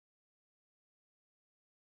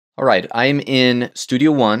All right, I'm in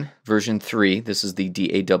Studio One version 3. This is the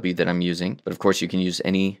DAW that I'm using, but of course you can use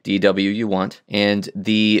any DAW you want. And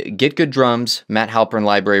the GetGoodDrums Matt Halpern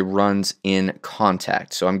library runs in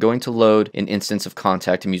KONTAKT. So I'm going to load an instance of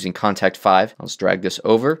KONTAKT. I'm using KONTAKT 5. I'll just drag this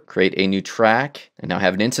over, create a new track, and now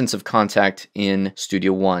have an instance of KONTAKT in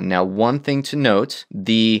Studio One. Now, one thing to note,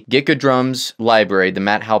 the GetGoodDrums library, the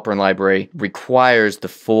Matt Halpern library, requires the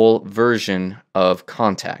full version of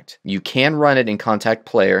KONTAKT. You can run it in KONTAKT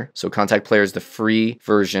Player. So KONTAKT Player is the free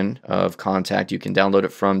version of KONTAKT. You can download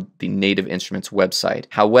it from the Native Instruments website.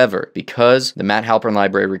 However, because the Matt Halpern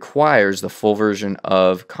library requires the full version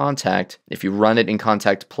of KONTAKT, if you run it in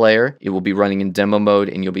KONTAKT Player, it will be running in demo mode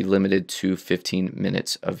and you'll be limited to 15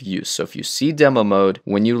 minutes of use. So if you see demo mode,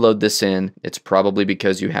 when you load this in, it's probably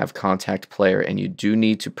because you have KONTAKT Player and you do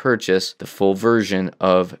need to purchase the full version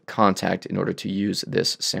of KONTAKT in order to use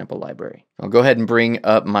this sample library. I'll go ahead and bring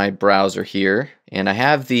up my browser here, and I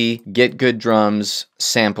have the GetGoodDrums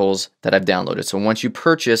samples that I've downloaded. So once you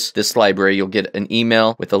purchase this library, you'll get an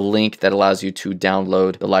email with a link that allows you to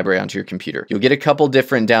download the library onto your computer. You'll get a couple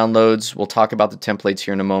different downloads. We'll talk about the templates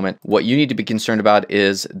here in a moment. What you need to be concerned about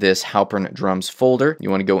is this Halpern Drums folder. You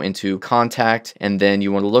want to go into KONTAKT, and then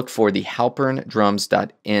you want to look for the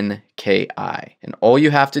halperndrums.nki. And all you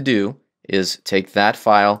have to do is take that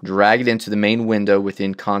file, drag it into the main window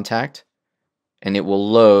within KONTAKT, and it will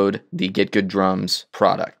load the GetGoodDrums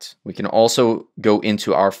product. We can also go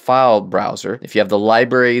into our file browser. If you have the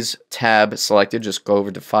Libraries tab selected, just go over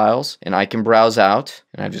to Files, and I can browse out.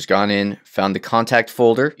 And I've just gone in, found the KONTAKT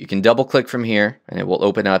folder. You can double click from here, and it will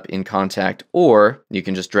open up in KONTAKT, or you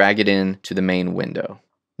can just drag it in to the main window.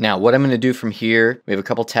 Now, what I'm going to do from here, we have a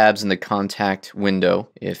couple tabs in the KONTAKT window.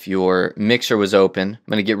 If your mixer was open, I'm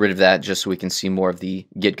going to get rid of that just so we can see more of the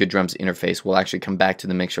GetGoodDrums interface. We'll actually come back to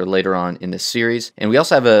the mixer later on in this series. And we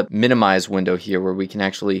also have a minimize window here where we can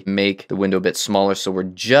actually make the window a bit smaller, so we're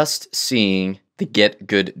just seeing the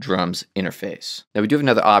GetGoodDrums interface. Now we do have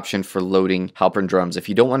another option for loading Halpern Drums. If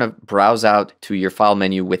you don't want to browse out to your file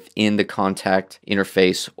menu within the KONTAKT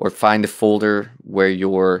interface or find the folder where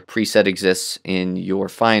your preset exists in your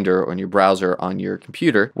Finder or in your browser on your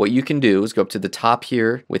computer, what you can do is go up to the top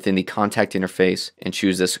here within the KONTAKT interface and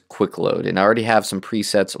choose this quick load. And I already have some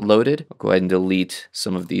presets loaded. I'll go ahead and delete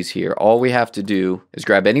some of these here. All we have to do is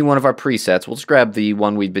grab any one of our presets. We'll just grab the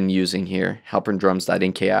one we've been using here,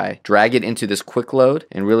 halperndrums.nki, drag it into this quick load,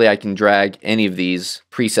 and really I can drag any of these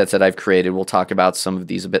presets that I've created. We'll talk about some of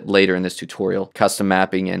these a bit later in this tutorial, custom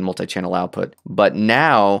mapping and multi-channel output. But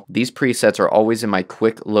now these presets are always in my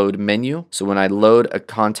quick load menu. So when I load a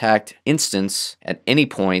KONTAKT instance at any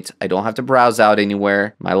point, I don't have to browse out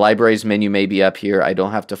anywhere. My libraries menu may be up here. I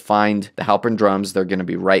don't have to find the Halpern Drums. They're going to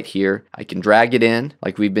be right here. I can drag it in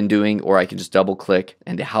like we've been doing, or I can just double click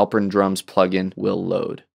and the Halpern Drums plugin will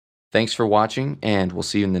load. Thanks for watching, and we'll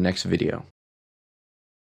see you in the next video.